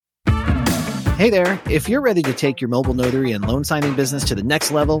Hey there, if you're ready to take your mobile notary and loan signing business to the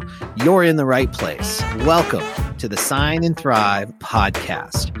next level, you're in the right place. Welcome to the Sign and Thrive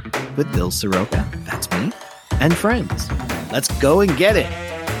podcast with Bill Soroka, that's me, and friends. Let's go and get it.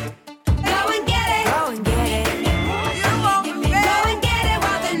 Go and get it. Go and get it. You won't go and get it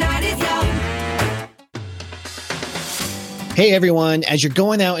while the night is young. Hey everyone, as you're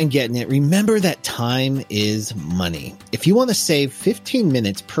going out and getting it, remember that time is money. If you want to save 15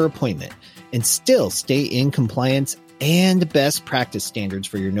 minutes per appointment and still stay in compliance and best practice standards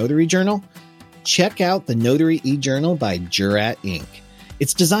for your notary journal, check out the Notary eJournal by Jurat Inc.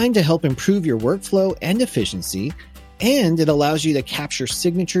 It's designed to help improve your workflow and efficiency, and it allows you to capture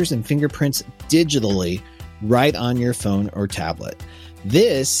signatures and fingerprints digitally right on your phone or tablet.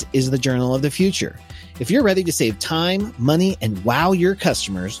 This is the journal of the future. If you're ready to save time, money, and wow your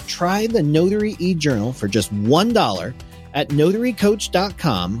customers, try the Notary eJournal for just $1 at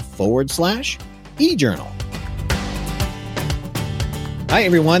notarycoach.com/eJournal. Hi,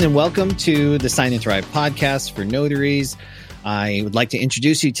 everyone, and welcome to the Sign and Thrive podcast for notaries. I would like to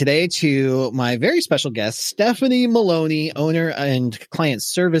introduce you today to my very special guest, Stephanie Maloney, owner and client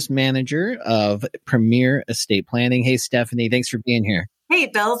service manager of Premier Estate Planning. Hey, Stephanie, thanks for being here. Hey,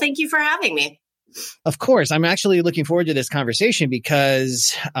 Bill, thank you for having me. Of course. I'm actually looking forward to this conversation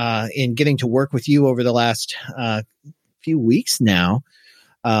because in getting to work with you over the last few weeks now,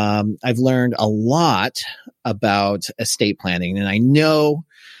 I've learned a lot about estate planning. And I know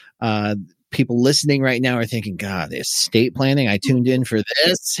people listening right now are thinking, God, estate planning, I tuned in for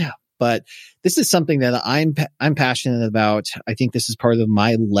this. But this is something that I'm passionate about. I think this is part of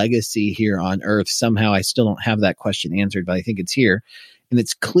my legacy here on Earth. Somehow I still don't have that question answered, but I think it's here. And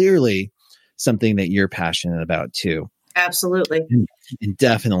it's clearly something that you're passionate about too. Absolutely. And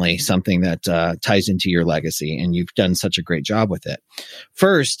definitely something that ties into your legacy, and you've done such a great job with it.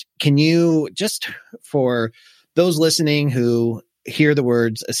 First, can you, just for those listening who hear the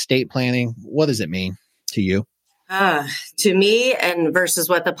words estate planning, what does it mean to you? To me, and versus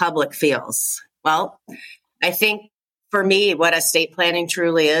what the public feels. Well, I think for me, what estate planning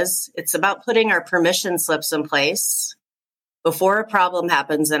truly is, it's about putting our permission slips in place before a problem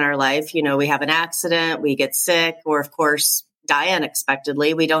happens in our life. You know, we have an accident, we get sick, or of course, die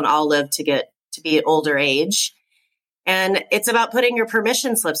unexpectedly. We don't all live to get to be at older age. And it's about putting your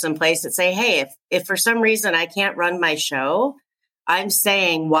permission slips in place that say, hey, if for some reason I can't run my show, I'm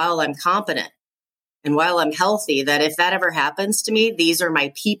saying while I'm competent and while I'm healthy, that if that ever happens to me, these are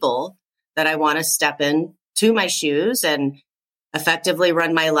my people that I want to step in to my shoes and effectively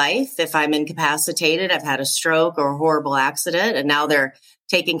run my life. If I'm incapacitated, I've had a stroke or a horrible accident, and now they're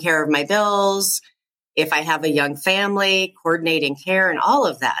taking care of my bills. If I have a young family, coordinating care and all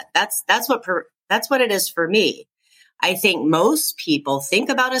of that, that's what it is for me. I think most people think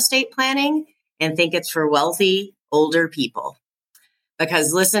about estate planning and think it's for wealthy, older people,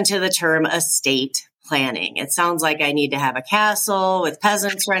 because listen to the term estate planning. It sounds like I need to have a castle with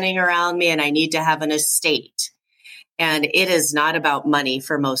peasants running around me, and I need to have an estate. And it is not about money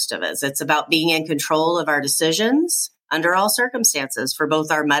for most of us. It's about being in control of our decisions under all circumstances for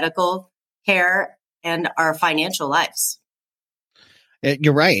both our medical care and our financial lives.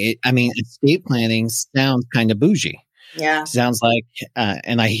 You're right. I mean, estate planning sounds kind of bougie. Yeah. Sounds like,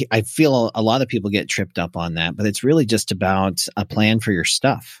 and I feel a lot of people get tripped up on that, but it's really just about a plan for your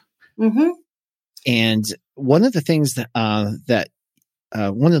stuff. Mm-hmm. And one of the things that,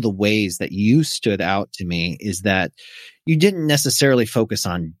 one of the ways that you stood out to me is that you didn't necessarily focus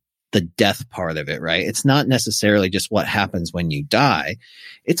on the death part of it, right? It's not necessarily just what happens when you die.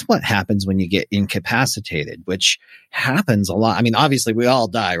 It's what happens when you get incapacitated, which happens a lot. I mean, obviously we all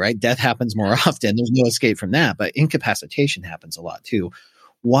die, right? Death happens more often. There's no escape from that, but incapacitation happens a lot too.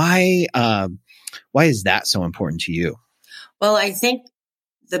 Why is that so important to you? Well, I think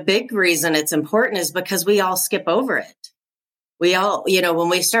the big reason it's important is because we all skip over it. We all, when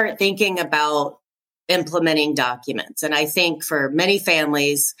we start thinking about implementing documents, and I think for many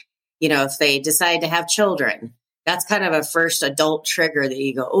families, if they decide to have children, that's kind of a first adult trigger that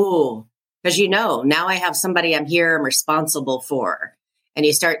you go, oh, because now I have somebody I'm responsible for. And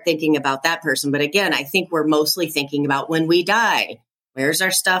you start thinking about that person. But again, I think we're mostly thinking about when we die, where's our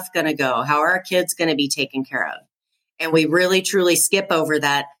stuff going to go? How are our kids going to be taken care of? And we really, truly skip over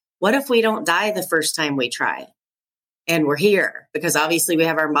that. What if we don't die the first time we try? And we're here because obviously we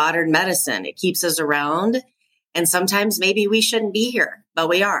have our modern medicine. It keeps us around. And sometimes maybe we shouldn't be here, but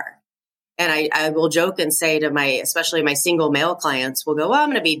we are. And I will joke and say to especially my single male clients, will go, well, I'm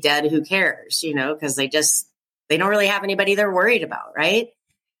going to be dead. Who cares? Because they don't really have anybody they're worried about. Right.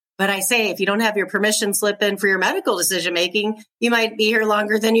 But I say, if you don't have your permission slip in for your medical decision making, you might be here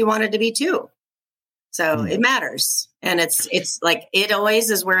longer than you wanted to be too. So it matters. And it's like, it always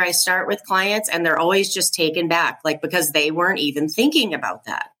is where I start with clients, and they're always just taken back, like, because they weren't even thinking about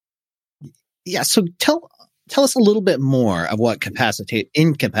that. Yeah. So tell us a little bit more of what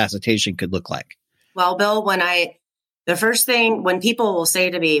incapacitation could look like. Well, Bill, the first thing when people will say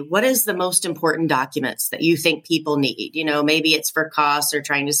to me, what is the most important documents that you think people need? You know, maybe it's for costs or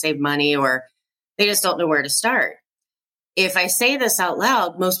trying to save money, or they just don't know where to start. If I say this out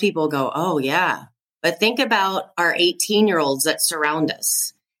loud, most people go, oh yeah. But think about our 18-year-olds that surround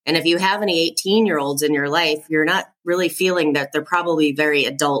us. And if you have any 18-year-olds in your life, you're not really feeling that they're probably very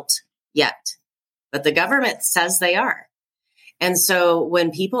adult yet. But the government says they are. And so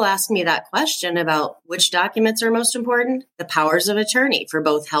when people ask me that question about which documents are most important, the powers of attorney for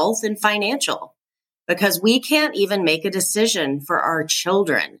both health and financial, because we can't even make a decision for our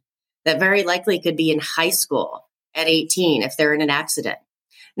children that very likely could be in high school at 18 if they're in an accident.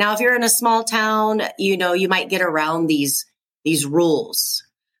 Now, if you're in a small town, you know, you might get around these rules.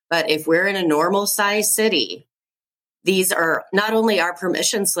 But if we're in a normal size city, these are not only our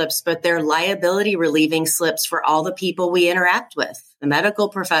permission slips, but they're liability relieving slips for all the people we interact with, the medical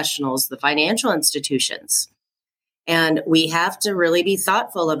professionals, the financial institutions. And we have to really be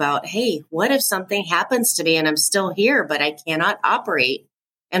thoughtful about, hey, what if something happens to me and I'm still here, but I cannot operate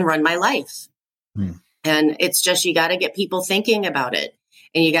and run my life? And it's just, you got to get people thinking about it.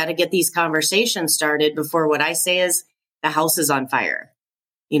 And you got to get these conversations started before what I say is the house is on fire.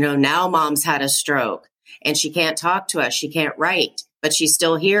 You know, now mom's had a stroke and she can't talk to us. She can't write, but she's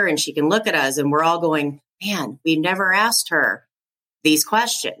still here and she can look at us. And we're all going, man, we've never asked her these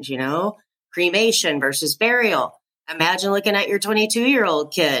questions, you know, cremation versus burial. Imagine looking at your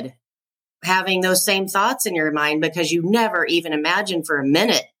 22-year-old kid having those same thoughts in your mind, because you never even imagined for a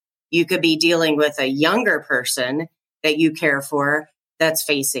minute you could be dealing with a younger person that you care for that's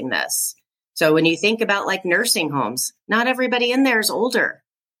facing this. So when you think about like nursing homes, not everybody in there is older.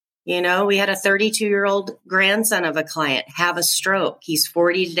 You know, we had a 32-year-old grandson of a client have a stroke. He's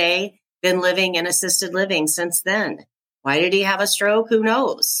 40 today, been living in assisted living since then. Why did he have a stroke? Who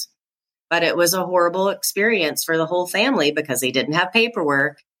knows? But it was a horrible experience for the whole family because they didn't have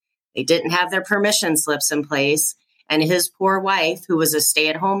paperwork. They didn't have their permission slips in place. And his poor wife, who was a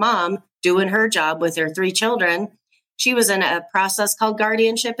stay-at-home mom, doing her job with her 3 children, she was in a process called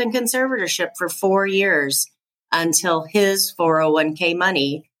guardianship and conservatorship for 4 years until his 401k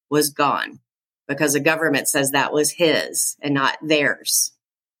money was gone, because the government says that was his and not theirs,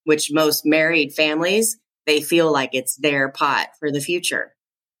 which most married families, they feel like it's their pot for the future.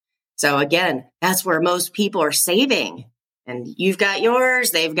 So again, that's where most people are saving. And you've got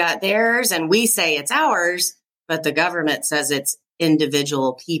yours, they've got theirs, and we say it's ours, but the government says it's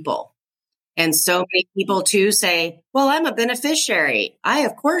individual people. And so many people too say, well, I'm a beneficiary. I,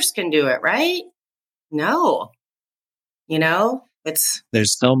 of course, can do it, right? No, you know,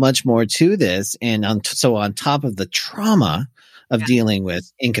 there's so much more to this. And on top of the trauma of dealing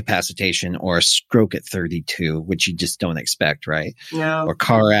with incapacitation or a stroke at 32, which you just don't expect, right? No. Or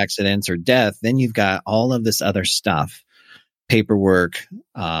car accidents or death, then you've got all of this other stuff, paperwork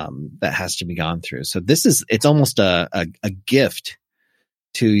that has to be gone through. So it's almost a gift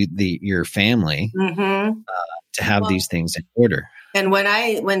to your family to have these things in order. And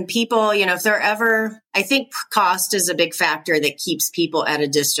when people, you know, if they're ever, I think cost is a big factor that keeps people at a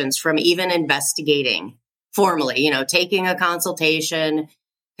distance from even investigating formally, you know, taking a consultation,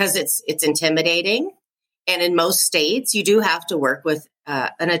 because it's intimidating. And in most states, you do have to work with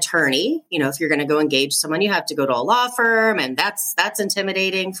an attorney. You know, if you're going to go engage someone, you have to go to a law firm, and that's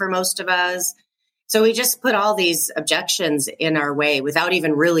intimidating for most of us. So we just put all these objections in our way without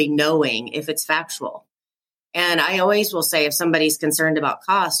even really knowing if it's factual. And I always will say, if somebody's concerned about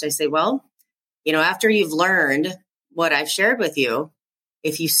cost, I say, well, you know, after you've learned what I've shared with you,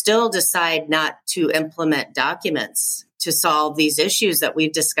 if you still decide not to implement documents to solve these issues that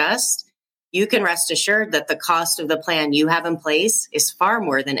we've discussed, you can rest assured that the cost of the plan you have in place is far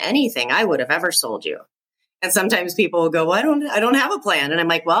more than anything I would have ever sold you. And sometimes people will go, well, I don't have a plan. And I'm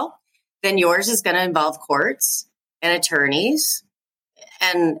like, well, then yours is going to involve courts and attorneys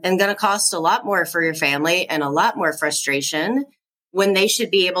and going to cost a lot more for your family and a lot more frustration, when they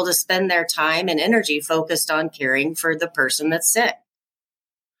should be able to spend their time and energy focused on caring for the person that's sick.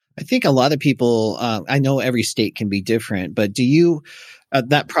 I think a lot of people, I know every state can be different, but do you,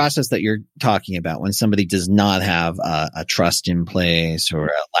 that process that you're talking about when somebody does not have a trust in place or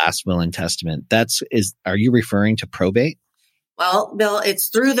a last will and testament, are you referring to probate? Well, Bill, it's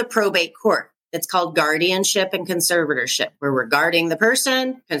through the probate court. It's called guardianship and conservatorship, where we're guarding the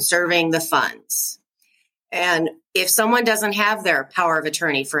person, conserving the funds. And if someone doesn't have their power of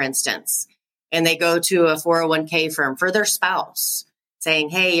attorney, for instance, and they go to a 401k firm for their spouse saying,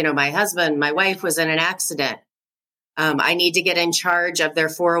 hey, my wife was in an accident. I need to get in charge of their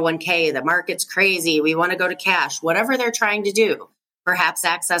 401k. The market's crazy. We want to go to cash, whatever they're trying to do, perhaps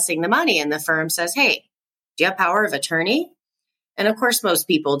accessing the money. And the firm says, hey, do you have power of attorney? And of course, most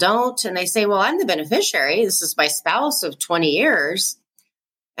people don't. And they say, well, I'm the beneficiary. This is my spouse of 20 years.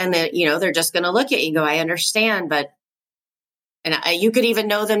 And then, they're just going to look at you and go, I understand. But, you could even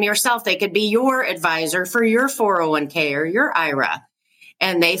know them yourself. They could be your advisor for your 401k or your IRA.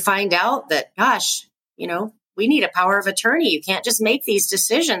 And they find out that, gosh, we need a power of attorney. You can't just make these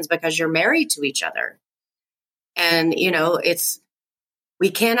decisions because you're married to each other. And, we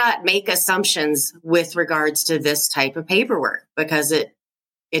cannot make assumptions with regards to this type of paperwork because it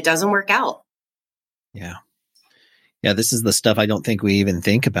doesn't work out. Yeah. Yeah. This is the stuff I don't think we even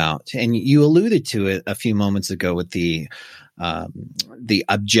think about. And you alluded to it a few moments ago with the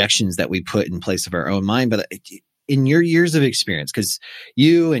objections that we put in place of our own mind. But in your years of experience, because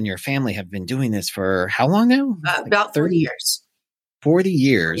you and your family have been doing this for how long now? About 40 years. 40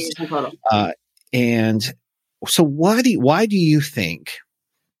 years. In total. And so why do you think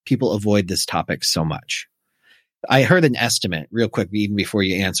people avoid this topic so much? I heard an estimate real quick, even before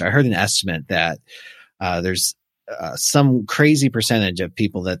you answer. I heard an estimate that there's some crazy percentage of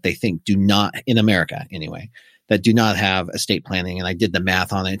people that they think do not, in America anyway, that do not have estate planning. And I did the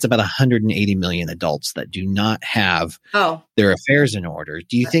math on it. It's about 180 million adults that do not have their affairs in order.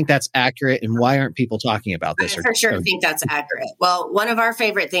 Do you think that's accurate? And why aren't people talking about this? I for sure think that's accurate. Well, one of our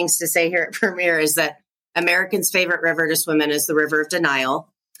favorite things to say here at Premier is that Americans' favorite river to swim in is the river of denial.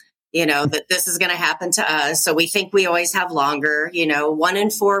 That this is going to happen to us. So we think we always have longer. 1 in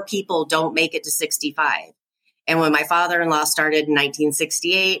 4 people don't make it to 65. And when my father-in-law started in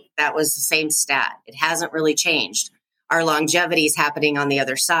 1968, that was the same stat. It hasn't really changed. Our longevity is happening on the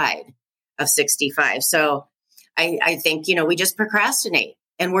other side of 65. So I think, we just procrastinate,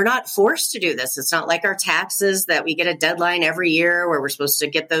 and we're not forced to do this. It's not like our taxes that we get a deadline every year where we're supposed to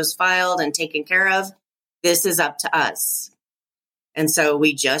get those filed and taken care of. This is up to us. And so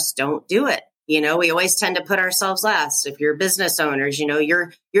we just don't do it. We always tend to put ourselves last. If you're business owners,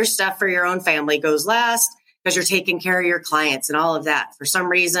 your stuff for your own family goes last because you're taking care of your clients and all of that. For some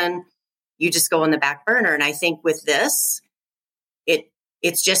reason, you just go on the back burner. And I think with this,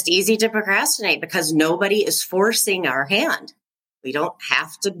 it's just easy to procrastinate because nobody is forcing our hand. We don't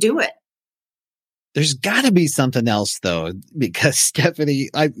have to do it. There's got to be something else, though, because Stephanie,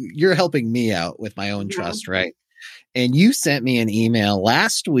 you're helping me out with my own trust, right? And you sent me an email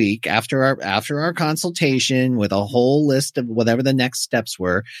last week after our consultation with a whole list of whatever the next steps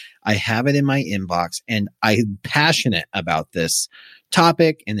were. I have it in my inbox, and I'm passionate about this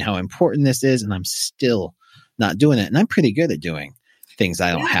topic and how important this is. And I'm still not doing it. And I'm pretty good at doing things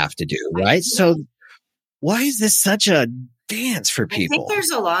I don't have to do. Right. So why is this such a dance for people? I think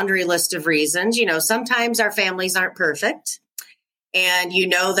there's a laundry list of reasons. Sometimes our families aren't perfect. And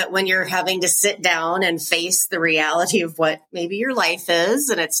that when you're having to sit down and face the reality of what maybe your life is,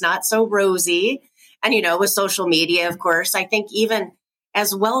 and it's not so rosy. And, with social media, of course, I think even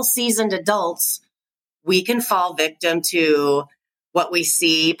as well-seasoned adults, we can fall victim to what we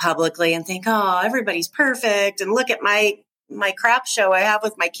see publicly and think, oh, everybody's perfect. And look at my crap show I have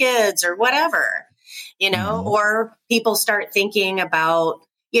with my kids or whatever, or people start thinking about,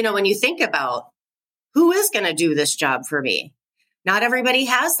 when you think about who is going to do this job for me? Not everybody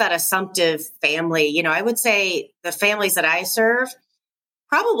has that assumptive family. I would say the families that I serve,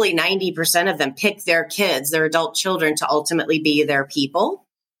 probably 90% of them pick their kids, their adult children, to ultimately be their people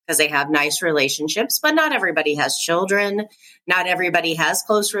because they have nice relationships. But not everybody has children. Not everybody has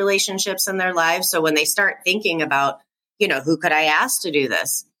close relationships in their lives. So when they start thinking about, who could I ask to do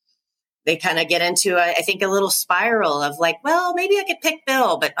this? They kind of get into, I think, a little spiral of like, well, maybe I could pick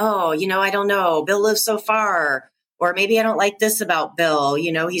Bill, but I don't know. Bill lives so far. Or maybe I don't like this about Bill.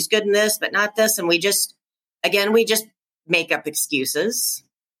 He's good in this, but not this. And we just make up excuses,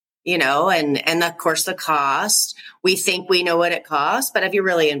 and of course the cost. We think we know what it costs, but have you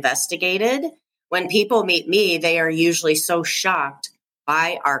really investigated? When people meet me, they are usually so shocked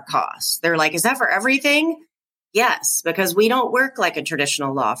by our costs. They're like, is that for everything? Yes, because we don't work like a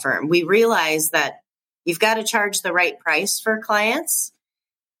traditional law firm. We realize that you've got to charge the right price for clients.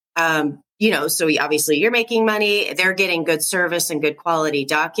 So obviously you're making money, they're getting good service and good quality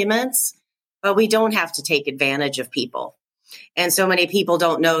documents, but we don't have to take advantage of people. And so many people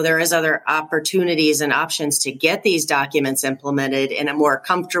don't know there is other opportunities and options to get these documents implemented in a more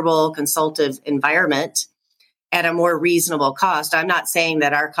comfortable, consultative environment at a more reasonable cost. I'm not saying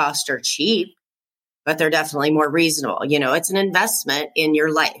that our costs are cheap. but they're definitely more reasonable. It's an investment in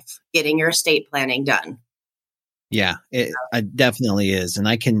your life, getting your estate planning done. Yeah, it definitely is. And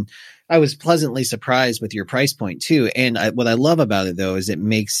I was pleasantly surprised with your price point too. And what I love about it though, is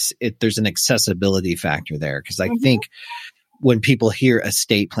there's an accessibility factor there. Cause I think when people hear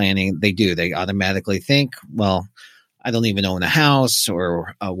estate planning, they automatically think, well, I don't even own a house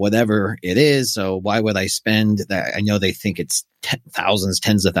or whatever it is. So why would I spend that? I know they think it's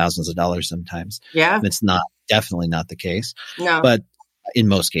tens of thousands of dollars sometimes. Yeah. And it's definitely not the case. No. But in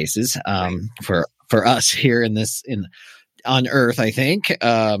most cases, for us here on Earth, I think.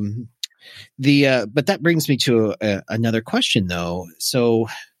 But that brings me to another question, though. So,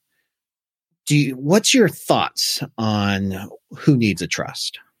 what's your thoughts on who needs a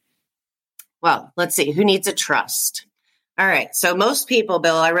trust? Well, let's see. Who needs a trust? All right. So most people,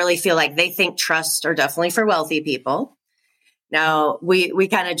 Bill, I really feel like they think trusts are definitely for wealthy people. Now, we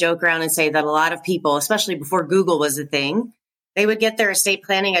kind of joke around and say that a lot of people, especially before Google was a thing, they would get their estate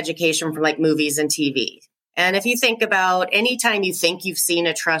planning education from like movies and TV. And if you think about anytime you think you've seen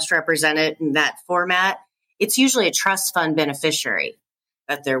a trust represented in that format, it's usually a trust fund beneficiary.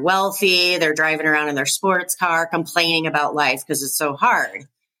 That they're wealthy, they're driving around in their sports car, complaining about life because it's so hard.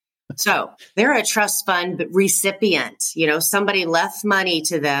 So they're a trust fund recipient. Somebody left money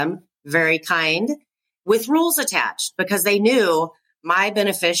to them, very kind, with rules attached because they knew my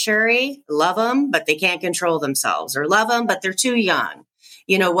beneficiary, love them, but they can't control themselves, or love them, but they're too young,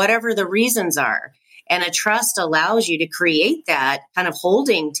 whatever the reasons are. And a trust allows you to create that kind of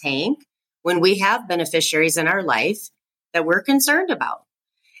holding tank when we have beneficiaries in our life that we're concerned about.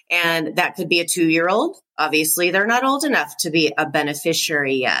 And that could be a 2-year-old. Obviously, they're not old enough to be a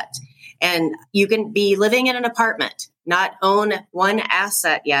beneficiary yet. And you can be living in an apartment, not own one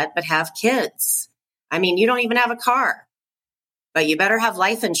asset yet, but have kids. I mean, you don't even have a car, but you better have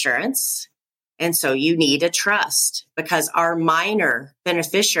life insurance. And so you need a trust because our minor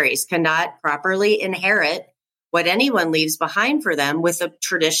beneficiaries cannot properly inherit what anyone leaves behind for them with a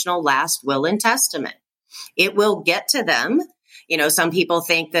traditional last will and testament. It will get to them. Some people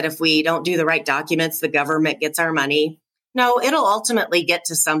think that if we don't do the right documents, the government gets our money. No, it'll ultimately get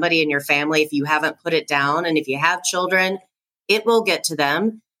to somebody in your family if you haven't put it down. And if you have children, it will get to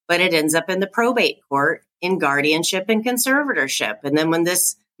them, but it ends up in the probate court in guardianship and conservatorship. And then when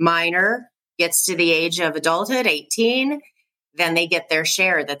this minor gets to the age of adulthood, 18, then they get their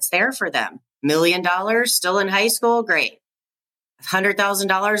share that's there for them. $1 million, still in high school, great.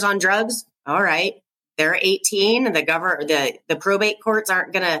 $100,000 on drugs, all right. They're 18, and the probate courts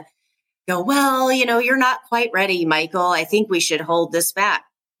aren't going to go, well, you're not quite ready, Michael. I think we should hold this back.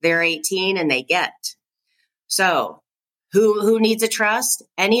 They're 18 and they get. So who needs a trust?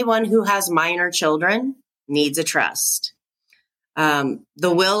 Anyone who has minor children needs a trust. The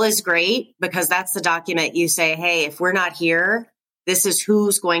will is great because that's the document you say, hey, if we're not here, this is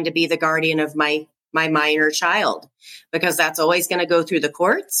who's going to be the guardian of my minor child, because that's always going to go through the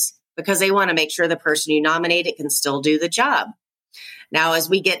courts because they want to make sure the person you nominated can still do the job. Now, as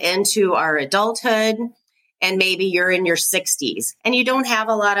we get into our adulthood, and maybe you're in your 60s and you don't have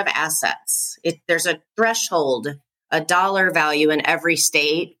a lot of assets, there's a threshold, a dollar value in every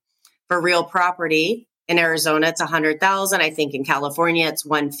state for real property. In Arizona, it's 100,000. I think in California, it's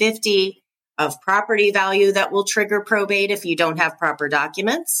 150 of property value that will trigger probate if you don't have proper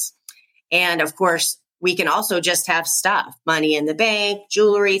documents. And of course, we can also just have stuff, money in the bank,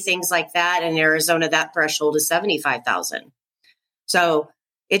 jewelry, things like that. In Arizona, that threshold is 75,000. So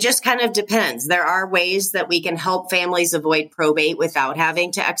it just kind of depends. There are ways that we can help families avoid probate without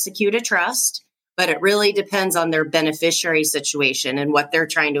having to execute a trust, but it really depends on their beneficiary situation and what they're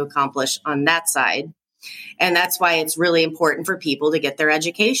trying to accomplish on that side. And that's why it's really important for people to get their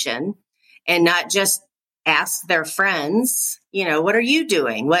education and not just ask their friends, what are you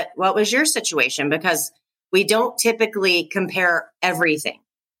doing? What was your situation? Because we don't typically compare everything.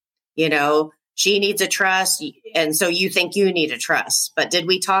 She needs a trust, and so you think you need a trust. But did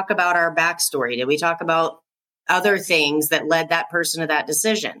we talk about our backstory? Did we talk about other things that led that person to that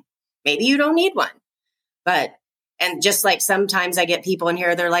decision? Maybe you don't need one. And just like sometimes I get people in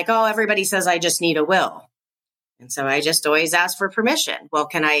here, they're like, oh, everybody says I just need a will. And so I just always ask for permission. Well,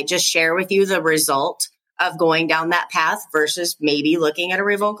 can I just share with you the result of going down that path versus maybe looking at a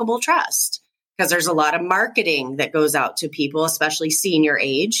revocable trust? Because there's a lot of marketing that goes out to people, especially senior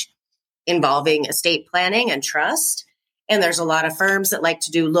age, involving estate planning and trust. And there's a lot of firms that like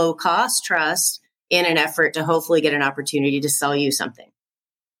to do low cost trust in an effort to hopefully get an opportunity to sell you something.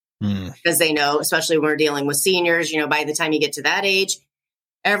 Because they know, especially when we're dealing with seniors, by the time you get to that age,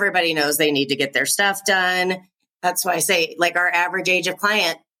 everybody knows they need to get their stuff done. That's why I say, like, our average age of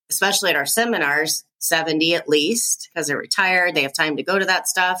client, especially at our seminars, 70 at least, because they're retired. They have time to go to that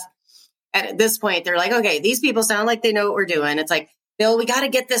stuff. And at this point, they're like, okay, these people sound like they know what we're doing. It's like, Bill, we got to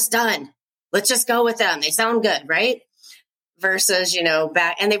get this done. Let's just go with them. They sound good, right? Versus,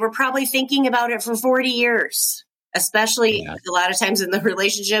 back, and they were probably thinking about it for 40 years, especially a lot of times in the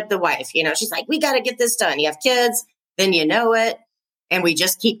relationship, the wife, she's like, we got to get this done. You have kids, then you know it. And we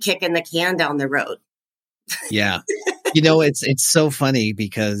just keep kicking the can down the road. Yeah. It's so funny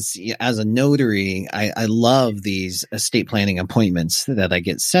because as a notary, I love these estate planning appointments that I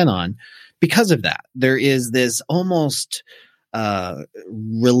get sent on because of that. There is this almost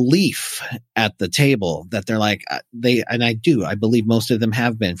relief at the table that they're like, I believe most of them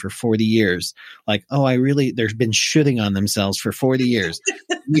have been for 40 years. Like, they've been shooting on themselves for 40 years.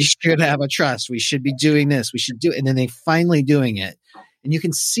 We should have a trust. We should be doing this. We should do it. And then they finally doing it. And you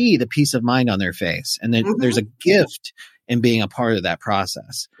can see the peace of mind on their face. And then there's a gift in being a part of that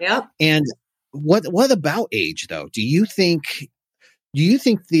process. Yeah. And what about age though? Do you think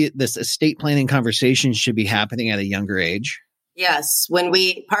this estate planning conversation should be happening at a younger age? Yes.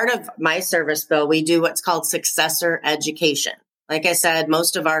 Part of my service, Bill, we do what's called successor education. Like I said,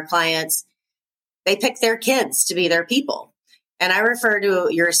 most of our clients, they pick their kids to be their people. And I refer to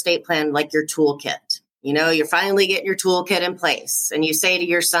your estate plan like your toolkit. You're finally getting your toolkit in place and you say to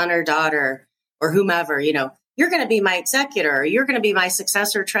your son or daughter or whomever, you're going to be my executor, or you're going to be my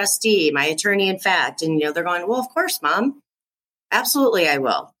successor trustee, my attorney in fact. And, they're going, well, of course, Mom. Absolutely, I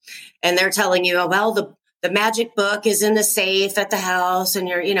will. And they're telling you, the magic book is in the safe at the house. And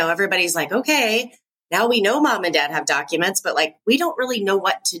everybody's like, okay, now we know Mom and Dad have documents, but we don't really know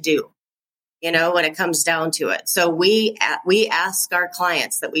what to do, when it comes down to it. So we ask our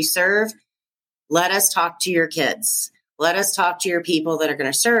clients that we serve, let us talk to your kids. Let us talk to your people that are going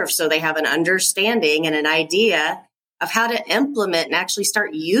to serve so they have an understanding and an idea of how to implement and actually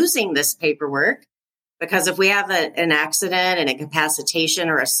start using this paperwork. Because if we have an accident, an incapacitation,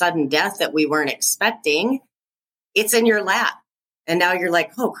 or a sudden death that we weren't expecting, it's in your lap. And now you're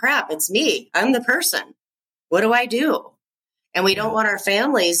like, oh, crap, it's me. I'm the person. What do I do? And we don't want our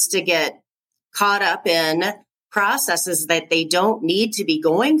families to get caught up in processes that they don't need to be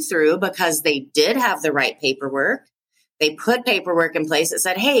going through because they did have the right paperwork. They put paperwork in place that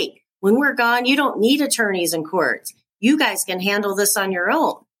said, hey, when we're gone, you don't need attorneys in court. You guys can handle this on your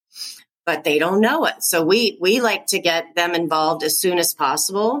own. But they don't know it. So we like to get them involved as soon as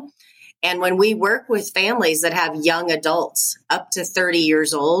possible. And when we work with families that have young adults up to 30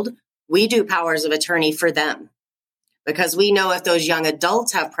 years old, we do powers of attorney for them. Because we know if those young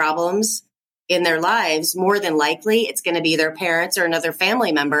adults have problems in their lives, more than likely it's going to be their parents or another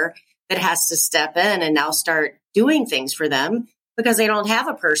family member that has to step in and now start doing things for them because they don't have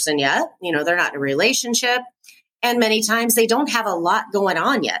a person yet. They're not in a relationship. And many times they don't have a lot going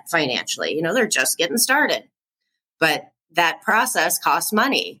on yet financially. They're just getting started. But that process costs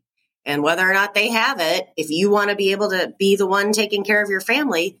money. And whether or not they have it, if you want to be able to be the one taking care of your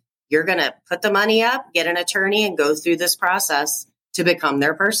family, you're going to put the money up, get an attorney, and go through this process to become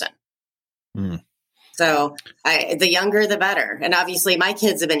their person. So the younger, the better. And obviously my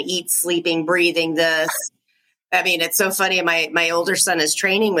kids have been sleeping, breathing this. I mean, it's so funny. My older son is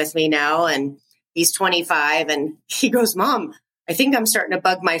training with me now and he's 25 and he goes, Mom, I think I'm starting to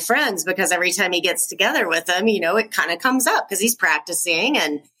bug my friends because every time he gets together with them, it kind of comes up because he's practicing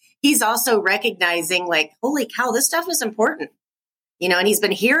and he's also recognizing like, holy cow, this stuff is important, and he's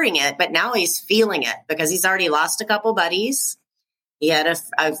been hearing it, but now he's feeling it because he's already lost a couple buddies. He had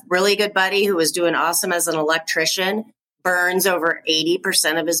a really good buddy who was doing awesome as an electrician, burns over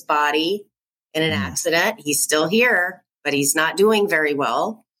 80% of his body in an accident. He's still here, but he's not doing very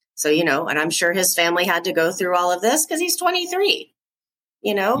well. So, and I'm sure his family had to go through all of this because he's 23,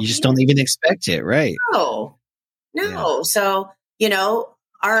 You just don't even expect it, right? No. Yeah. So,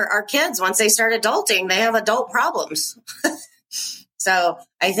 our kids, once they start adulting, they have adult problems. So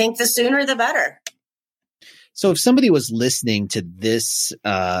I think the sooner the better. So if somebody was listening to this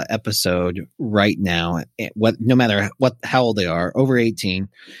episode right now, no matter how old they are, over 18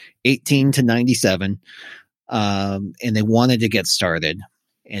 to 97, and they wanted to get started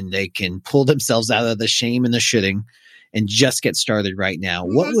and they can pull themselves out of the shame and the shitting and just get started right now,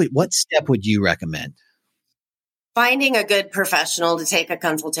 what step would you recommend? Finding a good professional to take a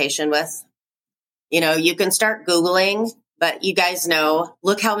consultation with. You can start Googling, but you guys know,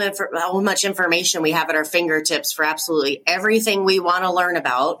 look how much information we have at our fingertips for absolutely everything we want to learn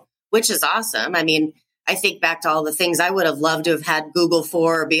about, which is awesome. I mean, I think back to all the things I would have loved to have had Google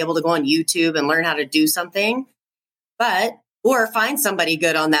for, or be able to go on YouTube and learn how to do something. Or find somebody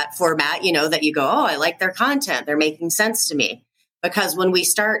good on that format, that you go, oh, I like their content. They're making sense to me. Because when we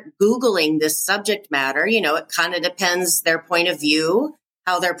start Googling this subject matter, it kind of depends their point of view,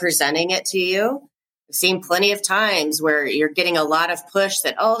 how they're presenting it to you. I've seen plenty of times where you're getting a lot of push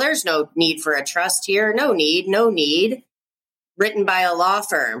that, oh, there's no need for a trust here. No need. Written by a law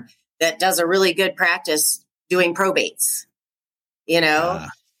firm that does a really good practice doing probates.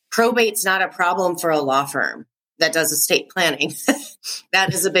 Probate's not a problem for a law firm that does estate planning.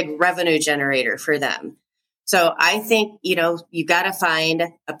 That is a big revenue generator for them. So I think, you got to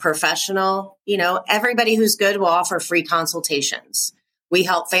find a professional. Everybody who's good will offer free consultations. We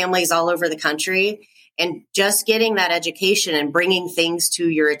help families all over the country, and just getting that education and bringing things to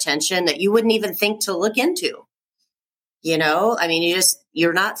your attention that you wouldn't even think to look into.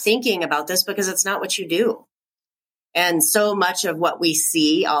 You're not thinking about this because it's not what you do. And so much of what we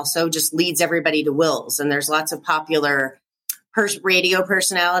see also just leads everybody to wills. And there's lots of popular radio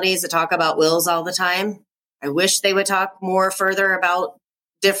personalities that talk about wills all the time. I wish they would talk more further about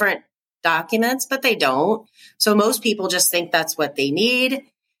different documents, but they don't. So most people just think that's what they need.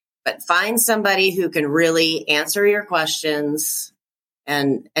 But find somebody who can really answer your questions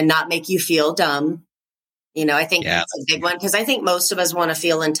and not make you feel dumb. I think that's a big one, because I think most of us want to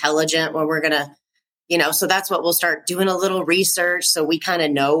feel intelligent when we're going to, so that's what we'll start doing, a little research so we kind of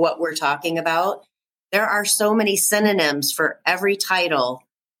know what we're talking about. There are so many synonyms for every title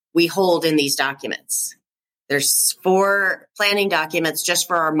we hold in these documents. There's 4 planning documents just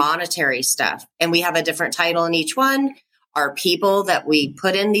for our monetary stuff, and we have a different title in each one. Our people that we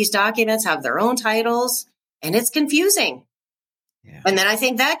put in these documents have their own titles, and it's confusing. Yeah. And then I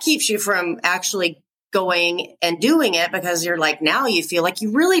think that keeps you from actually going and doing it, because you're like, now you feel like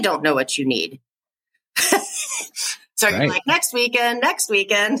you really don't know what you need. So you're like, next weekend.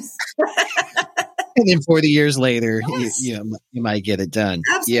 And then 40 years later, you might get it done.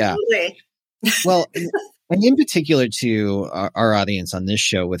 Absolutely. Yeah. Well, and in particular to our audience on this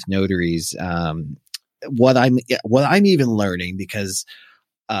show with notaries, what I'm even learning, because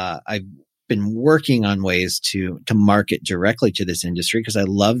I've been working on ways to market directly to this industry, because I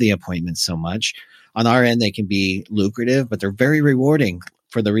love the appointments so much. On our end, they can be lucrative, but they're very rewarding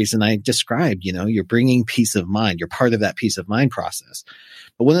for the reason I described. You're bringing peace of mind. You're part of that peace of mind process.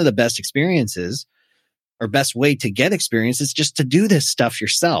 But one of the best experiences, or best way to get experience, is just to do this stuff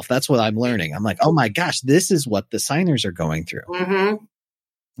yourself. That's what I'm learning. I'm like, oh my gosh, this is what the signers are going through. Mm-hmm.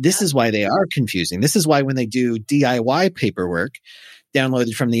 This is why they are confusing. This is why when they do DIY paperwork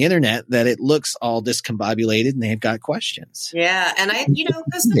downloaded from the internet, that it looks all discombobulated and they've got questions. Yeah. And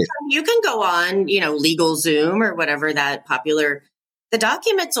because sometimes you can go on, LegalZoom or whatever that popular, the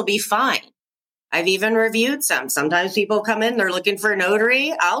documents will be fine. I've even reviewed some. Sometimes people come in, they're looking for a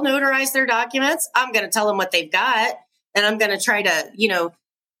notary. I'll notarize their documents. I'm going to tell them what they've got, and I'm going to try to,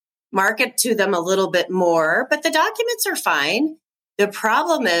 market to them a little bit more, but the documents are fine. The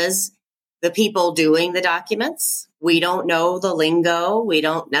problem is the people doing the documents. We don't know the lingo. We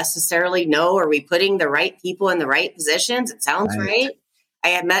don't necessarily know, are we putting the right people in the right positions? It sounds right. I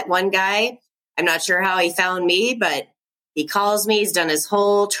had met one guy. I'm not sure how he found me, but he calls me. He's done his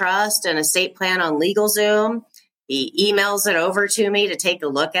whole trust and estate plan on LegalZoom. He emails it over to me to take a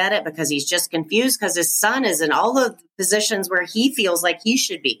look at it, because he's just confused, because his son is in all the positions where he feels like he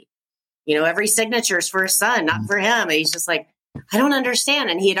should be. Every signature is for his son, not for him. And he's just like, I don't understand.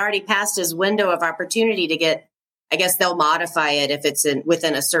 And he had already passed his window of opportunity to get, I guess they'll modify it if it's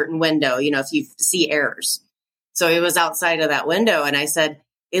within a certain window, if you see errors. So he was outside of that window. And I said,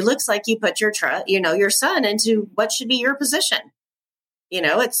 it looks like you put your your son into what should be your position.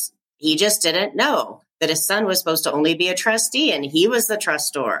 He just didn't know that his son was supposed to only be a trustee, and he was the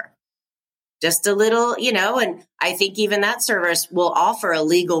trustor. Just a little, and I think even that service will offer a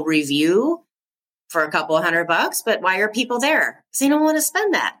legal review for a couple $100, but why are people there? Because they don't want to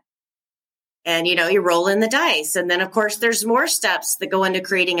spend that. And, you're rolling the dice. And then, of course, there's more steps that go into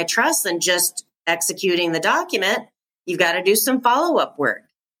creating a trust than just executing the document. You've got to do some follow-up work.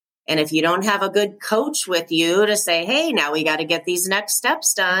 And if you don't have a good coach with you to say, hey, now we got to get these next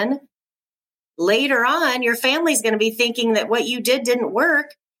steps done, later on, your family's going to be thinking that what you did didn't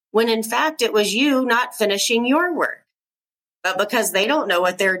work, when in fact, it was you not finishing your work. But because they don't know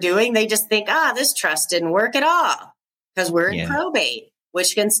what they're doing, they just think, this trust didn't work at all, because we're in probate,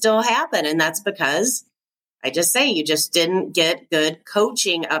 which can still happen. And that's because, I just say, you just didn't get good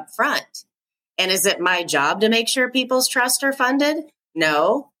coaching up front. And is it my job to make sure people's trusts are funded?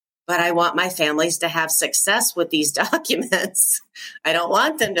 No. But I want my families to have success with these documents. I don't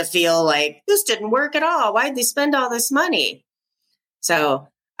want them to feel like this didn't work at all. Why'd they spend all this money? So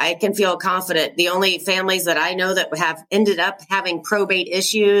I can feel confident. The only families that I know that have ended up having probate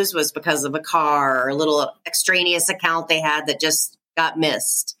issues was because of a car or a little extraneous account they had that just got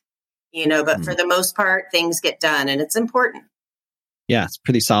missed, but for the most part, things get done and it's important. Yeah, it's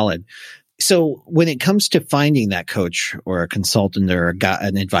pretty solid. So when it comes to finding that coach or a consultant or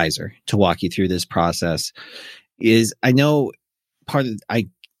an advisor to walk you through this process I know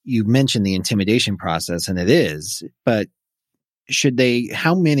you mentioned the intimidation process, and it is, but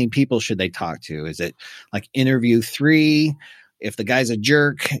how many people should they talk to? Is it like interview 3? If the guy's a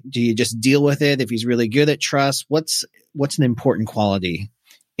jerk, do you just deal with it? If he's really good at trust, what's an important quality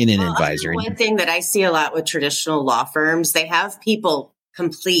in an advisor? One thing that I see a lot with traditional law firms, they have people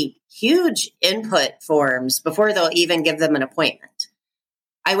complete huge input forms before they'll even give them an appointment.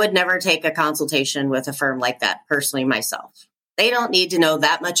 I would never take a consultation with a firm like that personally myself. They don't need to know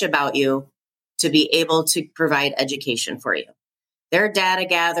that much about you to be able to provide education for you. They're data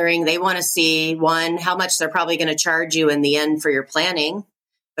gathering. They want to see, one, how much they're probably going to charge you in the end for your planning,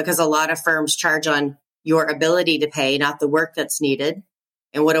 because a lot of firms charge on your ability to pay, not the work that's needed.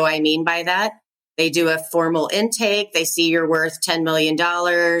 And what do I mean by that? They do a formal intake. They see you're worth $10 million,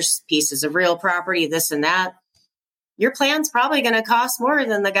 pieces of real property, this and that. Your plan's probably going to cost more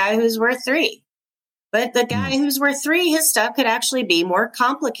than the guy who's worth 3. But the guy who's worth 3, his stuff could actually be more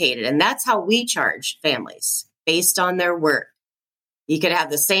complicated. And that's how we charge families, based on their work. You could have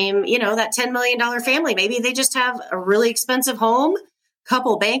the same, that $10 million family. Maybe they just have a really expensive home,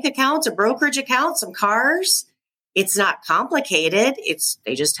 couple bank accounts, a brokerage account, some cars. It's not complicated.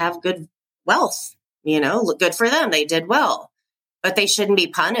 They just have good wealth, good for them. They did well, but they shouldn't be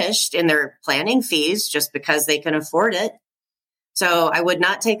punished in their planning fees just because they can afford it. So I would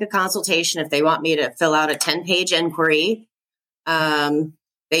not take a consultation if they want me to fill out a 10-page inquiry.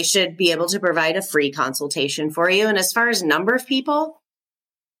 They should be able to provide a free consultation for you. And as far as number of people,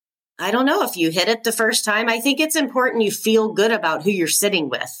 I don't know if you hit it the first time. I think it's important you feel good about who you're sitting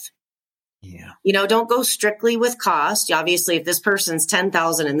with. Yeah. Don't go strictly with cost. Obviously, if this person's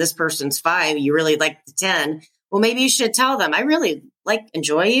 10,000 and this person's 5, you really like the 10. Well, maybe you should tell them, I really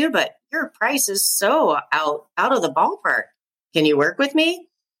enjoy you, but your price is so out of the ballpark. Can you work with me?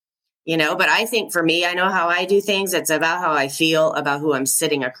 But I think for me, I know how I do things. It's about how I feel about who I'm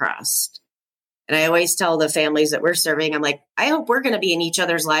sitting across. And I always tell the families that we're serving, I'm like, I hope we're going to be in each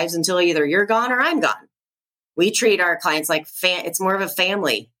other's lives until either you're gone or I'm gone. We treat our clients like it's more of a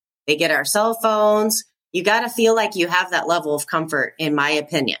family. They get our cell phones. You got to feel like you have that level of comfort, in my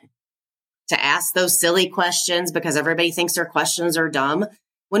opinion, to ask those silly questions because everybody thinks their questions are dumb.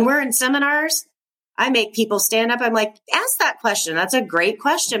 When we're in seminars, I make people stand up. I'm like, ask that question. That's a great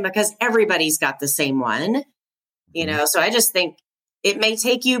question because everybody's got the same one, So I just think it may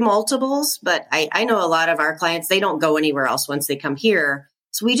take you multiples, but I know a lot of our clients, they don't go anywhere else once they come here.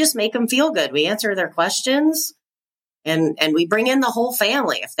 So we just make them feel good. We answer their questions and we bring in the whole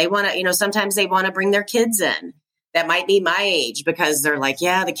family. If they want to, sometimes they want to bring their kids in that might be my age because they're like,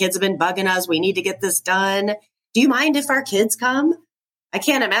 yeah, the kids have been bugging us. We need to get this done. Do you mind if our kids come? I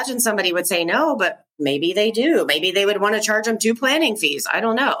can't imagine somebody would say no, but maybe they do. Maybe they would want to charge them 2 planning fees. I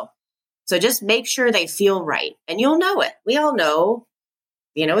don't know. So just make sure they feel right. And you'll know it. We all know,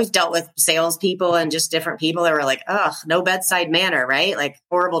 we've dealt with salespeople and just different people that were like, oh, no bedside manner, right? Like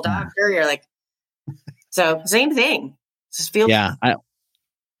horrible doctor. You're like, so same thing. Just feel. Yeah.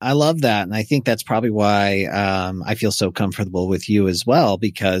 I love that. And I think that's probably why I feel so comfortable with you as well,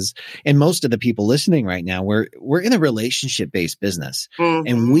 because, and most of the people listening right now, we're in a relationship based business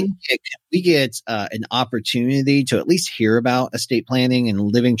and we get an opportunity to at least hear about estate planning and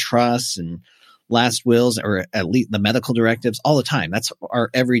living trusts and last wills, or at least the medical directives all the time. That's our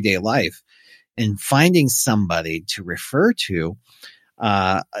everyday life. And finding somebody to refer to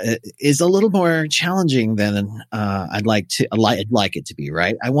is a little more challenging than I'd like it to be,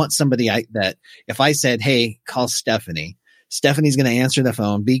 right? I want somebody that if I said, hey, call Stephanie, Stephanie's going to answer the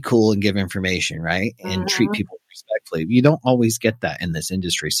phone, be cool and give information, right? And treat people respectfully. You don't always get that in this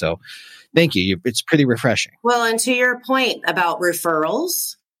industry. So thank you. It's pretty refreshing. Well, and to your point about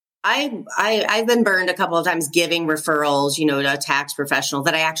referrals, I've been burned a couple of times giving referrals, to a tax professional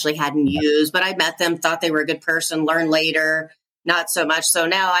that I actually hadn't used, but I met them, thought they were a good person, learned later. Not so much. So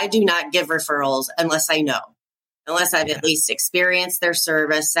now I do not give referrals unless I know, unless I've at least experienced their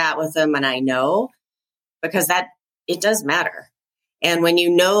service, sat with them, and I know, because it does matter. And when you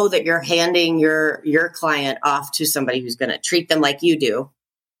know that you're handing your client off to somebody who's going to treat them like you do,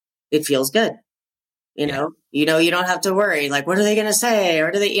 it feels good. You don't have to worry. Like, what are they going to say? Or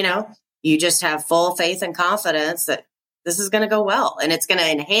do they, you just have full faith and confidence that this is going to go well. And it's going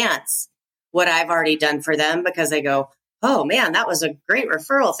to enhance what I've already done for them because they go, oh man, that was a great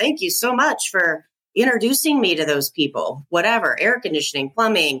referral. Thank you so much for introducing me to those people, whatever, air conditioning,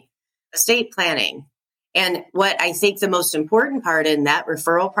 plumbing, estate planning. And what I think the most important part in that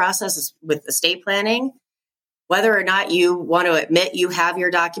referral process is with estate planning, whether or not you want to admit you have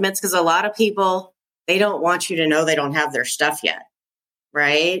your documents, because a lot of people, they don't want you to know they don't have their stuff yet,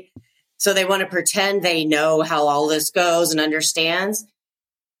 right? So they want to pretend they know how all this goes and understands.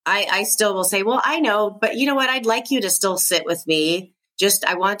 I still will say, well, I know, but you know what? I'd like you to still sit with me.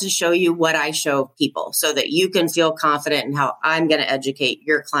 I want to show you what I show people so that you can feel confident in how I'm going to educate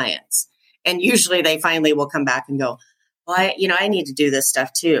your clients. And usually they finally will come back and go, well, I need to do this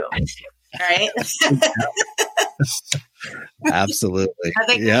stuff too. Right? Absolutely. I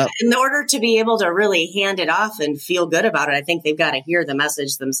think in order to be able to really hand it off and feel good about it, I think they've got to hear the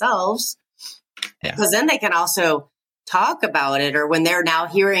message themselves. Yeah. Because then they can also talk about it, or when they're now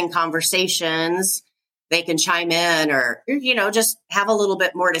hearing conversations, they can chime in or, just have a little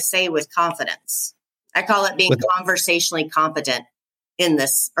bit more to say with confidence. I call it being conversationally competent in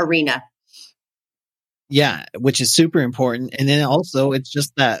this arena. Yeah, which is super important. And then also it's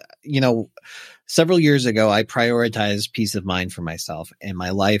just that, several years ago, I prioritized peace of mind for myself, and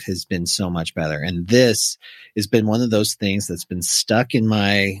my life has been so much better. And this has been one of those things that's been stuck in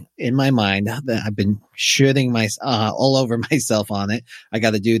my mind that I've been shooting all over myself on it. I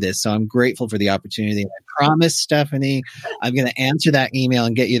got to do this. So I'm grateful for the opportunity. I promise, Stephanie, I'm going to answer that email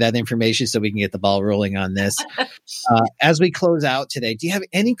and get you that information so we can get the ball rolling on this. As we close out today, do you have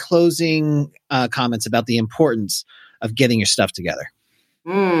any closing comments about the importance of getting your stuff together?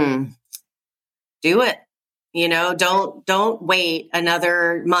 Do it. Don't wait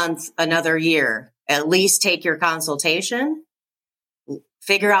another month, another year. At least take your consultation,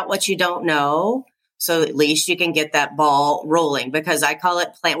 figure out what you don't know. So at least you can get that ball rolling, because I call it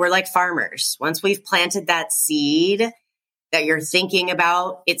we're like farmers. Once we've planted that seed that you're thinking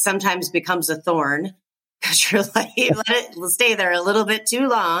about, it sometimes becomes a thorn because you're like, let it stay there a little bit too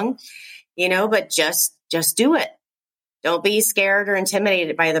long, but just do it. Don't be scared or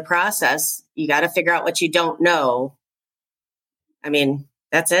intimidated by the process. You got to figure out what you don't know. I mean,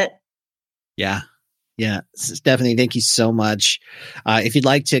 that's it. Yeah. Yeah. Stephanie, thank you so much. If you'd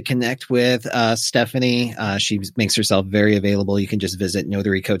like to connect with Stephanie, she makes herself very available. You can just visit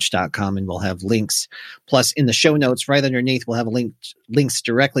notarycoach.com and we'll have links. Plus, in the show notes right underneath, we'll have links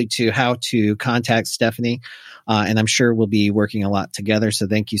directly to how to contact Stephanie. And I'm sure we'll be working a lot together. So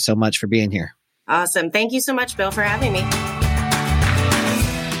thank you so much for being here. Awesome. Thank you so much, Bill, for having me.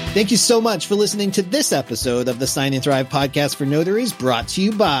 Thank you so much for listening to this episode of the Sign and Thrive podcast for notaries, brought to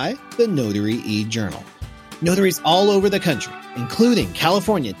you by the Notary e-Journal. Notaries all over the country, including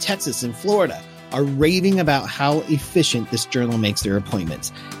California, Texas, and Florida, are raving about how efficient this journal makes their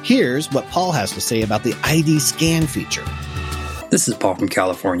appointments. Here's what Paul has to say about the ID scan feature. This is Paul from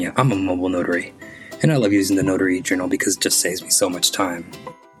California. I'm a mobile notary, and I love using the Notary e-Journal because it just saves me so much time.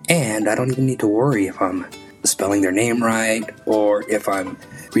 And I don't even need to worry if I'm spelling their name right or if I'm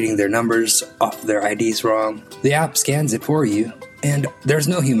reading their numbers off their IDs wrong. The app scans it for you, and there's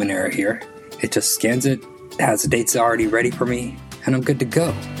no human error here. It just scans it, has the dates already ready for me, and I'm good to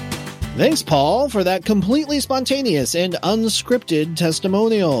go. Thanks, Paul, for that completely spontaneous and unscripted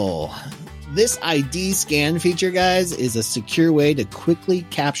testimonial. This ID scan feature, guys, is a secure way to quickly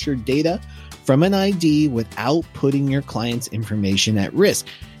capture data from an ID without putting your client's information at risk.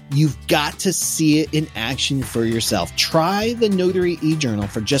 You've got to see it in action for yourself. Try the Notary e-Journal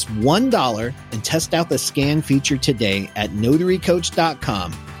for just $1 and test out the scan feature today at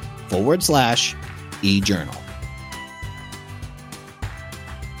notarycoach.com/e-journal.